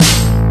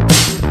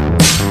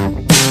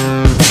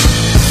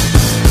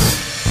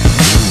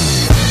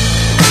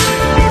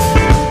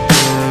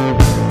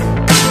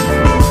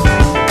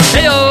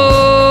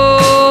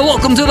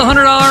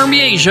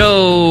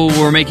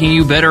making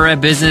you better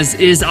at business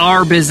is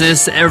our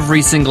business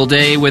every single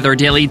day with our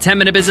daily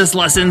 10-minute business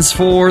lessons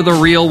for the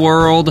real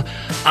world.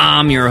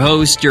 I'm your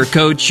host, your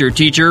coach, your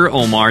teacher,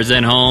 Omar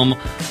Zenhom.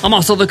 I'm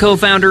also the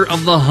co-founder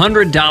of the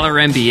 $100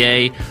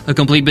 MBA, a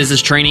complete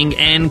business training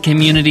and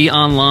community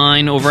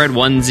online over at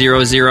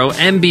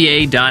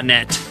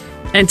 100mba.net.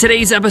 And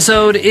today's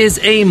episode is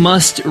a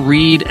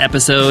must-read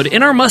episode.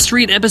 In our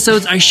must-read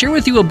episodes, I share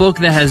with you a book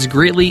that has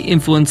greatly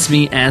influenced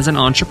me as an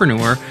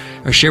entrepreneur.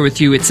 I share with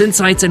you its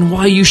insights and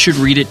why you should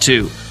read it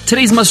too.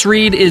 Today's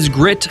must-read is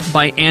Grit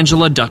by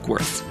Angela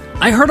Duckworth.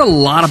 I heard a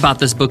lot about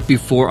this book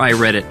before I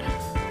read it.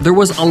 There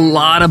was a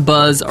lot of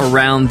buzz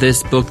around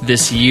this book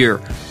this year.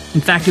 In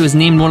fact, it was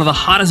named one of the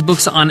hottest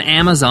books on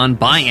Amazon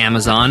by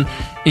Amazon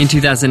in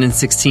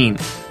 2016.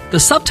 The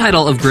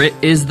subtitle of Grit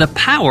is The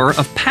Power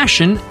of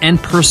Passion and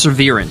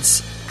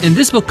Perseverance. And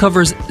this book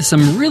covers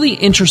some really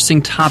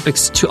interesting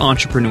topics to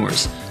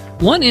entrepreneurs.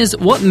 One is,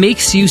 what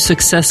makes you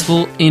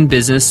successful in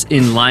business,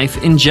 in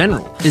life in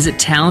general? Is it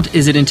talent?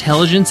 Is it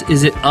intelligence?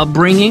 Is it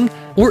upbringing?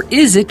 Or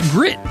is it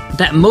grit?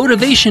 That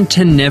motivation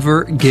to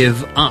never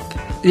give up.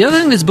 The other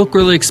thing this book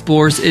really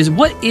explores is,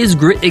 what is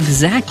grit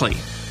exactly?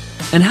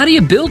 And how do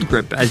you build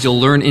grit? As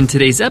you'll learn in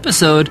today's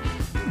episode,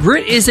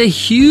 grit is a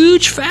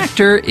huge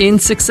factor in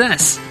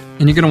success.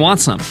 And you're going to want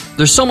some.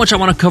 There's so much I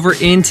want to cover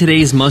in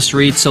today's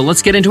must-read, so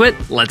let's get into it.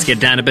 Let's get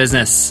down to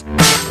business.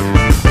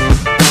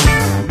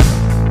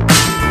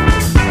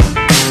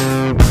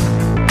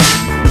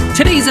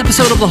 Today's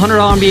episode of the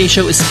 $100 MBA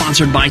Show is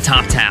sponsored by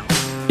TopTal.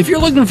 If you're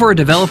looking for a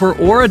developer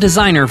or a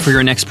designer for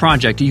your next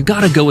project, you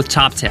got to go with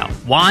TopTal.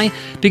 Why?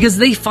 Because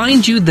they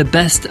find you the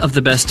best of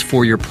the best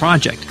for your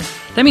project.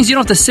 That means you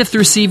don't have to sift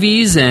through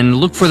CVs and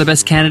look for the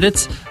best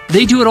candidates.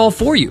 They do it all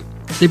for you.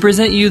 They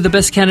present you the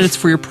best candidates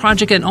for your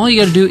project, and all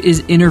you got to do is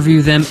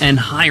interview them and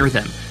hire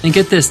them. And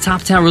get this,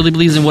 TopTal really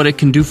believes in what it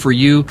can do for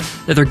you,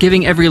 that they're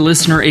giving every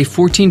listener a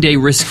 14-day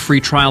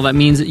risk-free trial. That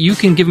means that you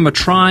can give them a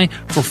try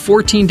for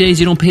 14 days.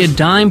 You don't pay a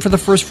dime for the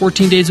first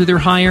 14 days with your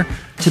hire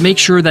to make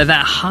sure that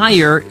that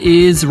hire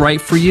is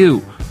right for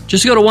you.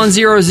 Just go to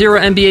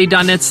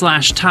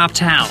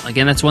 100mba.net/TopTal.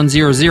 Again, that's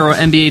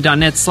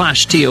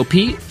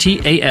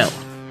 100mba.net/TOPTAL.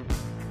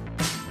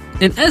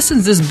 In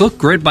essence, this book,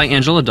 Grit by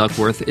Angela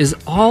Duckworth, is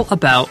all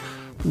about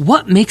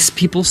what makes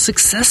people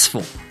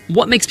successful.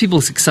 What makes people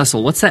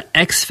successful? What's that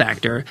X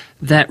factor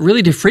that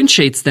really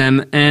differentiates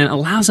them and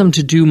allows them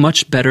to do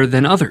much better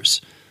than others?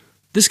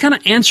 This kind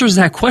of answers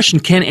that question.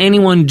 Can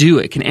anyone do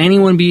it? Can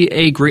anyone be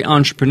a great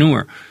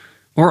entrepreneur?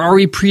 Or are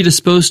we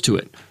predisposed to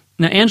it?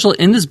 Now, Angela,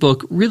 in this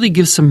book, really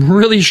gives some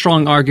really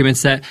strong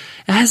arguments that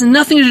it has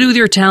nothing to do with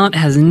your talent, it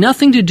has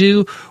nothing to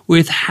do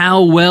with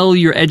how well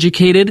you're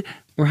educated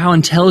or how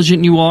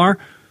intelligent you are.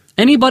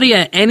 Anybody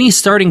at any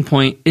starting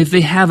point, if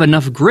they have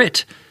enough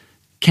grit,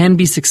 can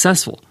be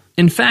successful.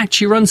 In fact,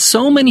 she runs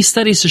so many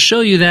studies to show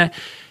you that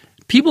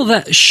people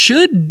that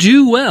should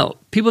do well,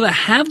 people that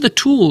have the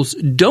tools,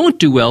 don't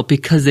do well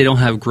because they don't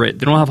have grit.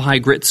 They don't have high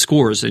grit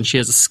scores, and she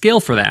has a scale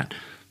for that.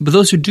 But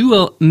those who do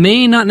well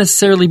may not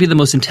necessarily be the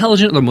most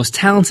intelligent or the most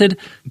talented,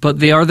 but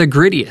they are the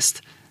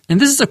grittiest. And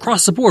this is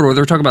across the board,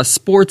 whether we're talking about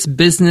sports,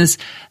 business,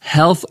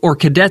 health, or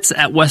cadets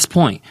at West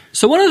Point.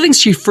 So one of the things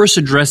she first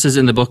addresses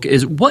in the book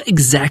is, what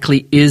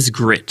exactly is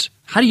grit?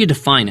 How do you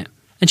define it?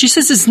 And she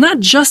says it's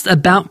not just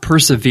about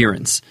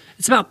perseverance.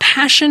 It's about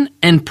passion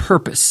and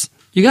purpose.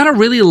 You got to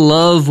really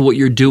love what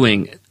you're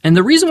doing. And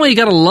the reason why you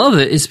got to love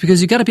it is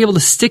because you got to be able to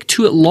stick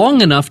to it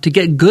long enough to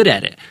get good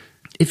at it.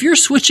 If you're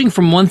switching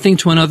from one thing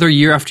to another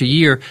year after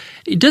year,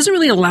 it doesn't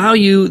really allow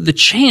you the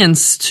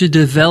chance to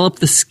develop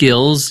the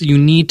skills you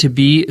need to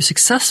be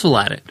successful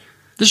at it.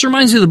 This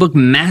reminds me of the book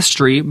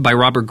Mastery by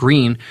Robert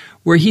Greene,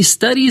 where he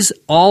studies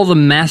all the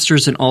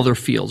masters in all their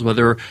fields,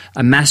 whether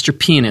a master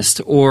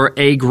pianist or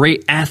a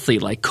great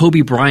athlete like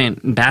Kobe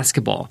Bryant in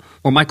basketball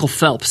or Michael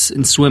Phelps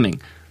in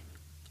swimming.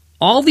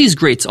 All these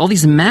greats, all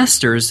these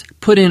masters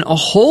put in a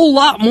whole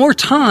lot more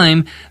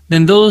time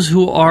than those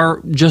who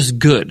are just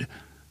good.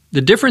 The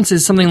difference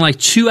is something like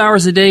 2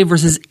 hours a day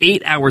versus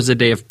 8 hours a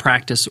day of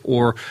practice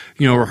or,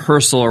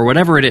 rehearsal or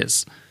whatever it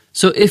is.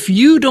 So if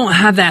you don't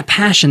have that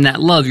passion, that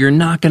love, you're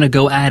not going to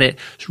go at it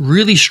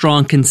really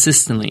strong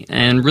consistently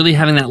and really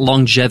having that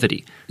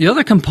longevity. The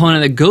other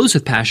component that goes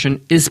with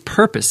passion is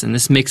purpose, and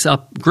this makes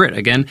up grit.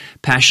 Again,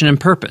 passion and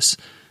purpose.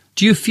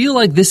 Do you feel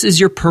like this is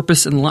your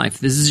purpose in life?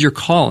 This is your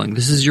calling.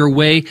 This is your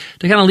way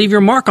to kind of leave your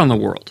mark on the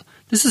world.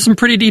 This is some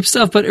pretty deep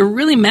stuff, but it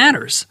really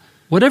matters.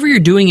 Whatever you're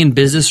doing in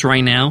business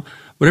right now,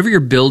 whatever you're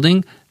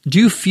building, do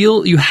you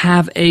feel you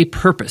have a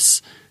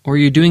purpose? Or are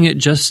you doing it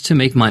just to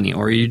make money?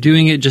 Or are you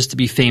doing it just to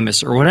be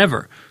famous or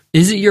whatever?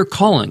 Is it your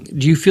calling?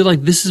 Do you feel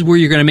like this is where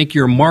you're going to make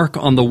your mark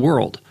on the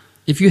world?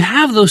 If you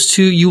have those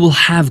two, you will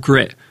have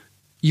grit.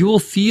 You will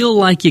feel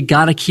like you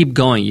got to keep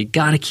going. You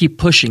got to keep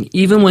pushing,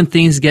 even when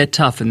things get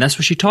tough. And that's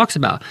what she talks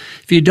about.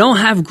 If you don't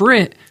have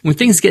grit, when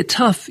things get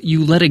tough,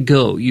 you let it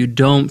go. You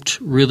don't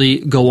really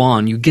go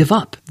on. You give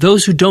up.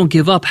 Those who don't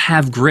give up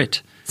have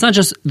grit. It's not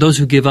just those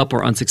who give up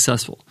are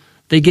unsuccessful.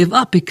 They give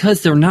up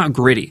because they're not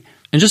gritty.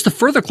 And just to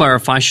further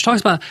clarify, she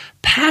talks about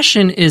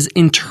passion is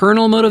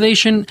internal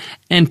motivation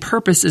and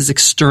purpose is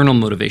external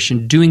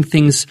motivation, doing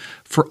things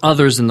for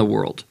others in the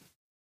world.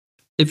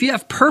 If you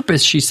have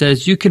purpose, she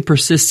says, you can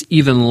persist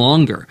even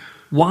longer.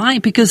 Why?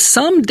 Because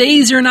some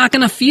days you're not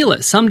going to feel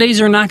it. Some days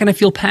you're not going to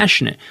feel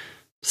passionate.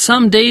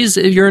 Some days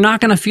you're not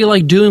going to feel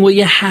like doing what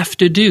you have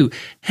to do.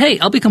 Hey,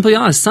 I'll be completely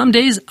honest. Some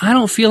days I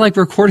don't feel like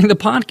recording the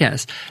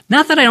podcast.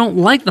 Not that I don't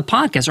like the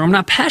podcast or I'm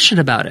not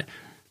passionate about it.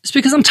 It's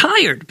because I'm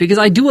tired, because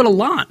I do it a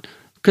lot,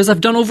 because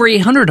I've done over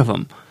 800 of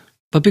them.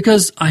 But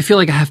because I feel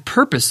like I have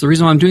purpose, the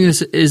reason why I'm doing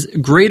this is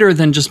greater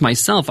than just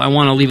myself. I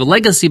want to leave a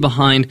legacy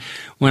behind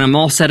when I'm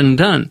all said and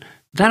done.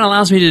 That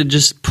allows me to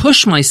just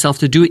push myself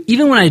to do it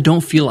even when I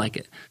don't feel like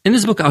it. In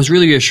this book, I was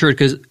really reassured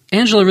because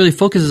Angela really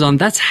focuses on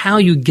that's how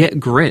you get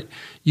grit.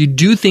 You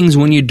do things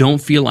when you don't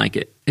feel like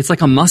it. It's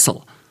like a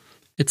muscle.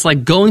 It's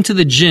like going to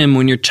the gym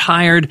when you're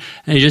tired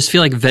and you just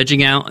feel like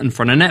vegging out in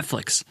front of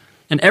Netflix.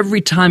 And every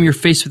time you're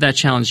faced with that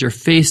challenge, you're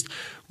faced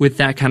with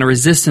that kind of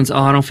resistance. Oh,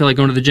 I don't feel like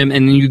going to the gym.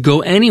 And then you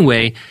go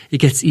anyway, it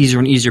gets easier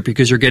and easier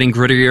because you're getting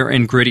grittier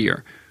and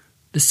grittier.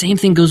 The same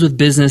thing goes with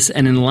business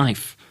and in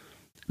life.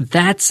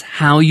 That's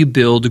how you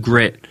build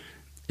grit,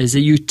 is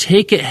that you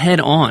take it head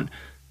on,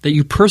 that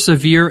you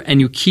persevere and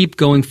you keep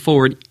going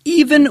forward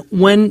even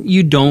when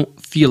you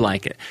don't feel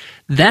like it.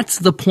 That's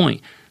the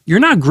point. You're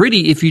not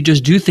gritty if you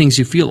just do things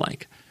you feel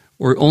like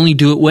or only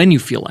do it when you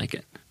feel like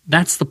it.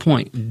 That's the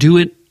point. Do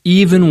it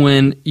even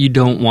when you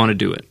don't want to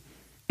do it.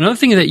 Another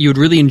thing that you would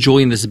really enjoy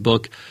in this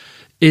book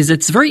is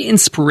it's very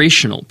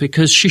inspirational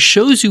because she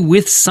shows you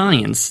with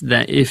science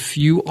that if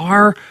you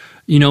are,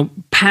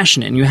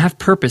 passionate and you have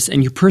purpose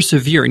and you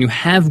persevere and you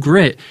have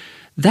grit,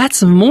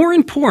 that's more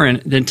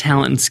important than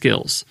talent and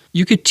skills.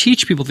 You could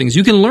teach people things.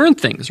 You can learn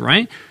things,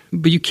 right?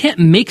 But you can't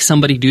make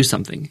somebody do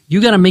something. You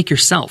got to make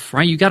yourself,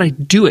 right? You got to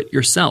do it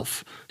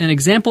yourself. And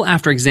example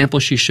after example,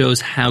 she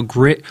shows how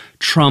grit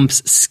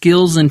trumps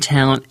skills and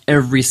talent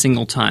every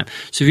single time.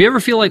 So if you ever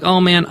feel like, oh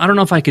man, I don't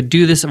know if I could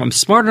do this, if I'm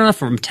smart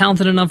enough, or I'm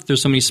talented enough,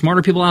 there's so many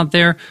smarter people out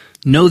there,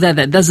 know that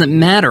that doesn't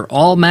matter.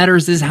 All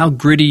matters is how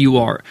gritty you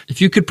are.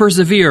 If you could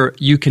persevere,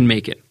 you can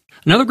make it.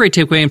 Another great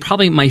takeaway, and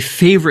probably my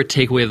favorite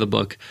takeaway of the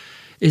book,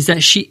 is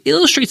that she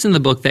illustrates in the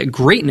book that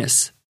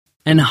greatness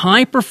and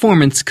high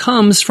performance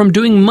comes from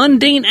doing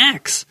mundane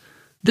acts.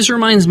 This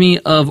reminds me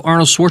of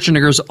Arnold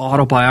Schwarzenegger's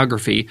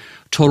autobiography,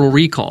 Total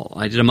Recall.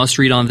 I did a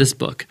must-read on this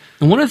book.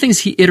 And one of the things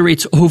he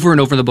iterates over and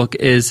over in the book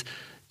is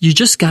you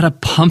just got to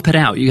pump it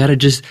out. You got to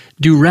just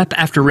do rep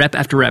after rep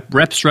after rep.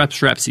 Reps,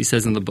 reps, reps, he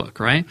says in the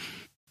book, right?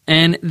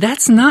 And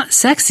that's not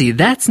sexy.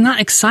 That's not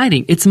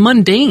exciting. It's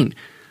mundane.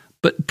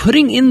 But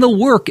putting in the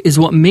work is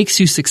what makes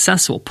you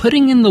successful.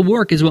 Putting in the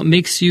work is what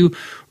makes you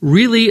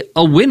really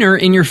a winner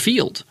in your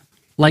field.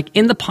 Like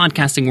in the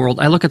podcasting world,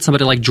 I look at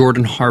somebody like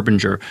Jordan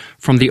Harbinger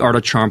from the Art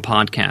of Charm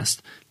podcast.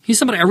 He's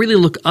somebody I really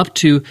look up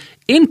to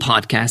in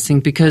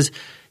podcasting because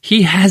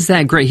he has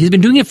that grit. He's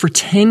been doing it for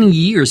 10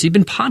 years. He's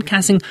been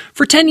podcasting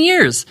for 10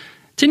 years.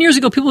 10 years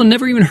ago, people had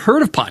never even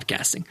heard of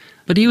podcasting.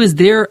 But he was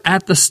there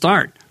at the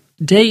start.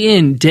 Day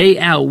in, day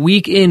out,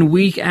 week in,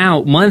 week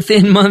out, month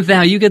in, month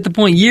out. You get the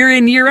point. Year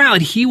in, year out.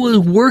 He was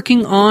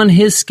working on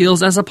his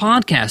skills as a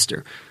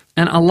podcaster.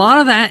 And a lot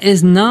of that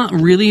is not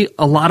really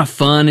a lot of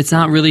fun. It's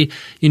not really,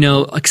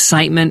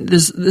 excitement.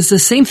 There's the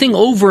same thing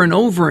over and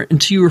over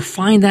until you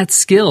refine that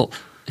skill.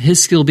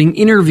 His skill being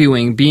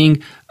interviewing,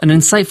 being an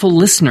insightful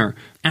listener,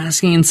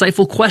 asking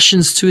insightful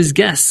questions to his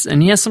guests.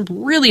 And he has some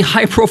really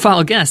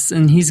high-profile guests,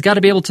 and he's got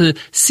to be able to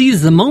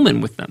seize the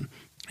moment with them.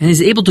 And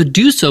he's able to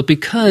do so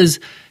because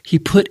he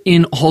put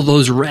in all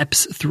those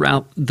reps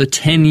throughout the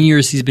 10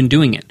 years he's been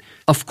doing it.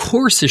 Of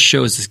course his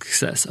show is a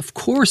success. Of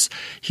course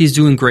he's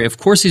doing great. Of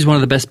course he's one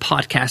of the best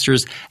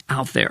podcasters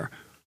out there.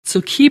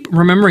 So keep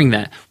remembering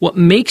that. What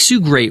makes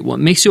you great, what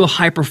makes you a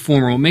high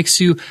performer, what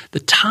makes you the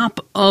top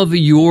of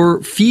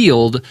your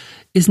field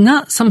is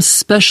not some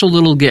special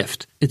little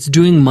gift. It's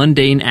doing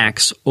mundane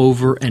acts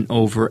over and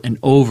over and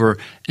over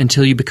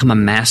until you become a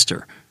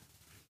master.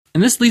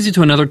 And this leads you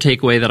to another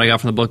takeaway that I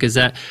got from the book is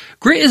that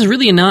grit is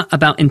really not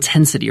about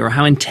intensity or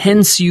how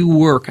intense you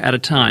work at a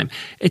time.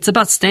 It's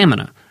about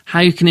stamina, how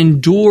you can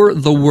endure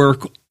the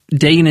work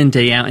day in and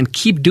day out and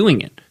keep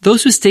doing it.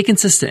 Those who stay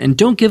consistent and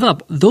don't give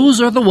up, those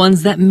are the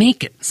ones that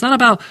make it. It's not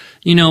about,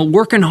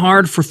 working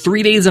hard for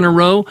 3 days in a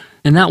row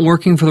and not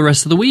working for the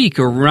rest of the week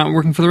or not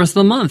working for the rest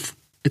of the month.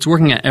 It's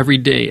working at every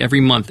day,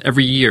 every month,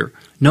 every year,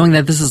 knowing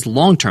that this is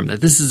long-term,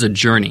 that this is a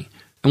journey.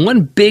 And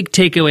one big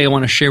takeaway I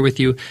want to share with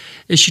you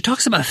is she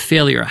talks about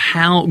failure,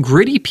 how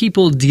gritty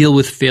people deal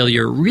with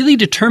failure really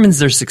determines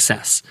their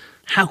success,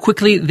 how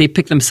quickly they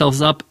pick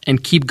themselves up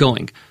and keep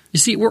going. You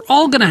see, we're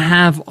all going to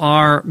have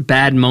our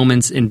bad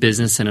moments in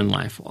business and in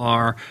life,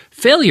 our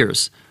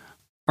failures,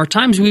 our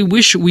times we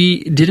wish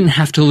we didn't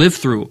have to live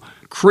through,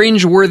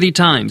 cringe-worthy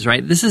times,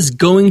 right? This is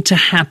going to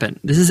happen.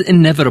 This is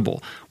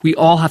inevitable. We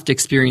all have to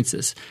experience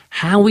this.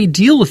 How we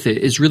deal with it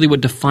is really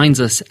what defines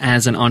us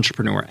as an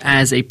entrepreneur,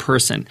 as a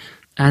person,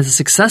 as a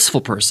successful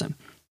person.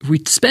 If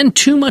we spend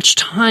too much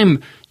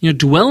time,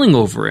 dwelling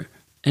over it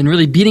and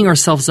really beating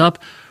ourselves up,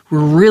 we're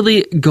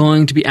really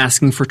going to be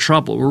asking for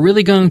trouble. We're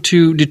really going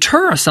to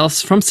deter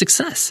ourselves from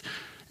success.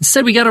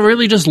 Instead, we got to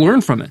really just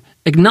learn from it.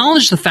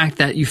 Acknowledge the fact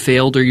that you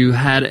failed or you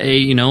had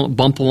a,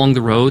 bump along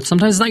the road.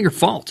 Sometimes it's not your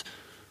fault.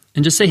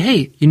 And just say,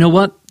 hey, you know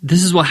what?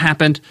 This is what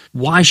happened.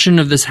 Why shouldn't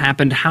have this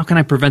happened? How can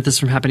I prevent this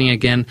from happening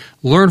again?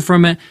 Learn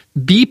from it.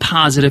 Be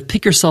positive.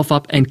 Pick yourself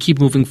up and keep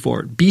moving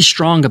forward. Be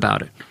strong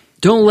about it.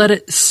 Don't let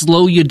it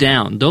slow you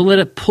down. Don't let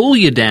it pull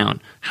you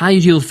down. How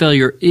you deal with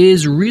failure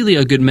is really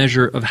a good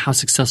measure of how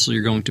successful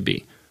you're going to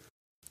be.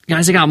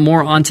 Guys, I got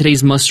more on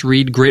today's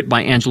must-read, Grit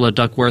by Angela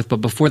Duckworth. But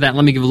before that,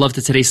 let me give love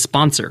to today's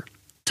sponsor,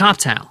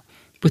 TopTal.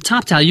 With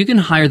TopTal, you can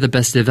hire the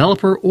best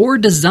developer or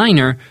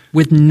designer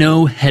with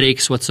no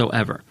headaches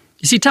whatsoever.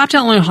 You see,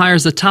 TopTal only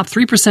hires the top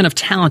 3% of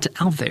talent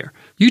out there.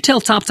 You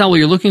tell TopTal what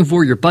you're looking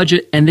for, your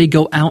budget, and they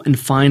go out and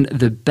find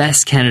the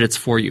best candidates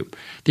for you.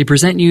 They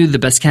present you the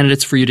best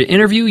candidates for you to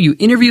interview, you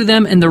interview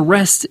them, and the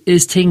rest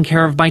is taken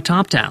care of by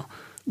TopTal.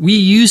 We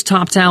use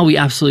TopTal. We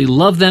absolutely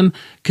love them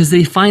because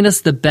they find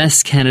us the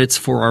best candidates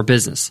for our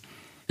business.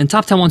 And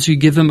TopTal wants you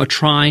to give them a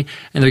try,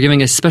 and they're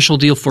giving a special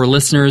deal for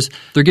listeners.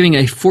 They're giving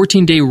a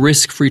 14-day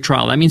risk-free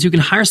trial. That means you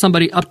can hire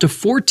somebody up to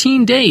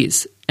 14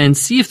 days and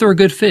see if they're a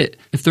good fit.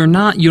 If they're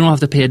not, you don't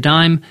have to pay a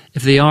dime.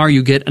 If they are,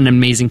 you get an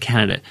amazing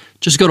candidate.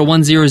 Just go to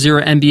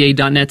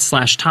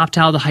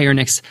 100mba.net/TopTal to hire your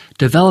next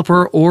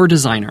developer or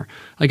designer.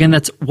 Again,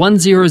 that's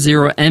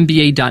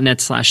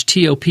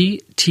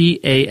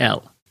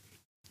 100mba.net/TOPTAL.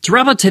 To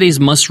wrap up today's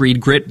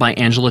must-read, Grit by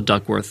Angela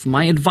Duckworth,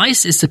 my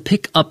advice is to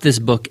pick up this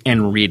book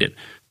and read it.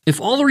 If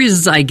all the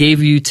reasons I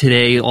gave you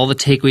today, all the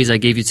takeaways I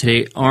gave you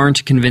today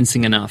aren't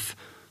convincing enough,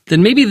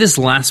 then maybe this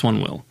last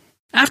one will.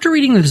 After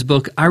reading this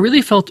book, I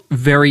really felt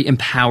very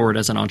empowered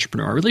as an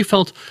entrepreneur. I really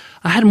felt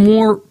I had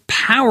more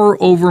power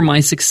over my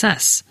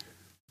success.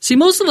 See,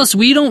 most of us,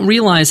 we don't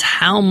realize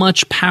how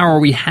much power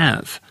we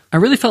have. I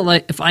really felt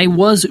like if I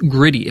was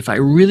gritty, if I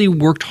really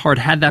worked hard,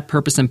 had that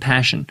purpose and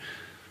passion,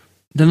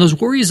 then those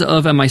worries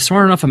of am I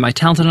smart enough, am I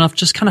talented enough,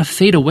 just kind of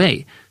fade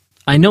away.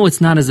 I know it's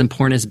not as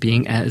important as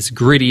being as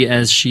gritty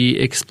as she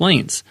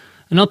explains.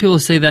 I know people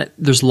say that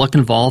there's luck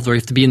involved, or you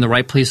have to be in the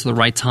right place at the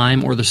right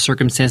time, or the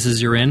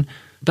circumstances you're in.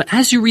 But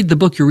as you read the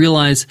book, you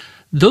realize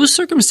those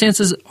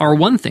circumstances are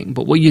one thing,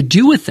 but what you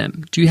do with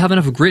them, do you have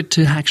enough grit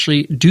to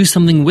actually do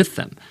something with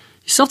them?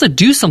 You still have to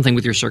do something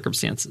with your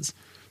circumstances.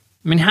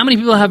 I mean, how many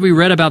people have we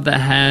read about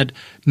that had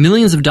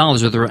millions of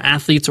dollars, whether they're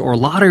athletes or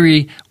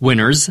lottery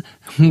winners,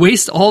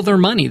 waste all their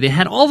money? They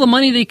had all the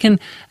money they can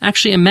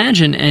actually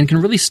imagine and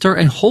can really start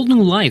a whole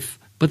new life,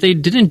 but they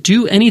didn't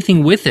do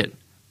anything with it.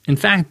 In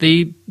fact,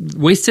 they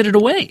wasted it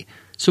away.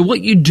 So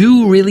what you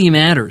do really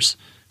matters.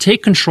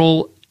 Take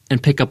control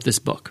and pick up this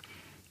book.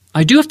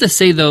 I do have to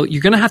say, though,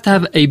 you're going to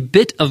have a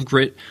bit of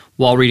grit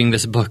while reading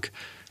this book.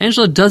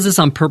 Angela does this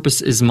on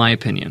purpose, is my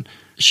opinion.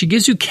 She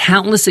gives you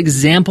countless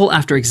example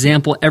after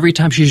example every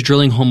time she's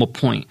drilling home a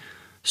point.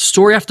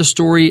 Story after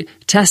story,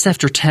 test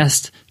after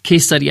test,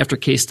 case study after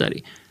case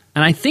study.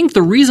 And I think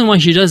the reason why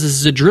she does this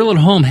is to drill it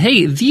home.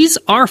 Hey, these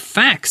are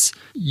facts.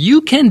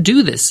 You can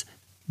do this.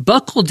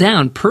 Buckle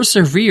down,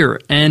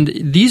 persevere, and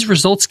these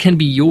results can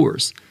be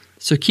yours.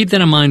 So keep that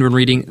in mind when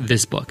reading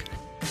this book.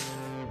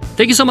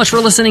 Thank you so much for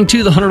listening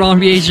to the $100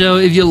 MBA Show.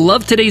 If you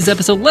loved today's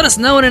episode, let us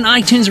know in an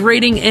iTunes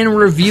rating and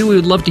review. We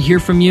would love to hear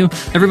from you.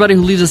 Everybody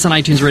who leaves us an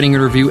iTunes rating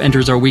and review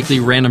enters our weekly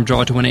random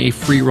draw to win a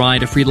free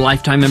ride, a free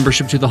lifetime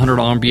membership to the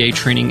 $100 MBA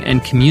training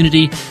and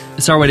community.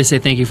 It's our way to say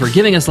thank you for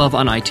giving us love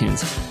on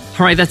iTunes.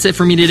 All right, that's it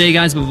for me today,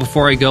 guys. But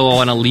before I go, I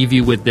want to leave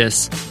you with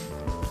this.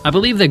 I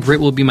believe that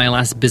Grit will be my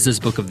last business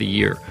book of the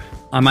year.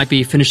 I might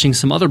be finishing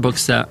some other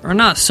books that are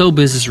not so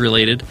business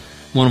related.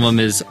 One of them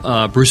is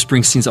Bruce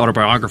Springsteen's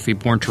autobiography,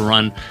 Born to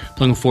Run.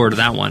 Looking forward to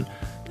that one.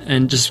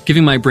 And just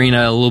giving my brain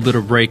a little bit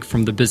of break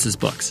from the business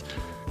books.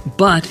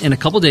 But in a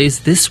couple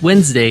days, this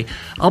Wednesday,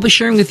 I'll be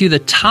sharing with you the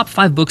top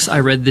 5 books I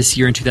read this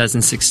year in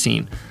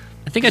 2016.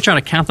 I think I tried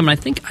to count them, and I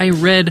think I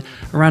read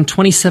around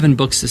 27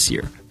 books this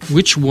year.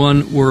 Which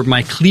one were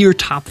my clear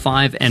top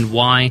 5 and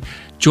why?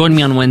 Join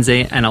me on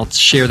Wednesday, and I'll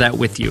share that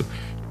with you.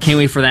 Can't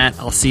wait for that.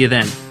 I'll see you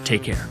then.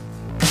 Take care.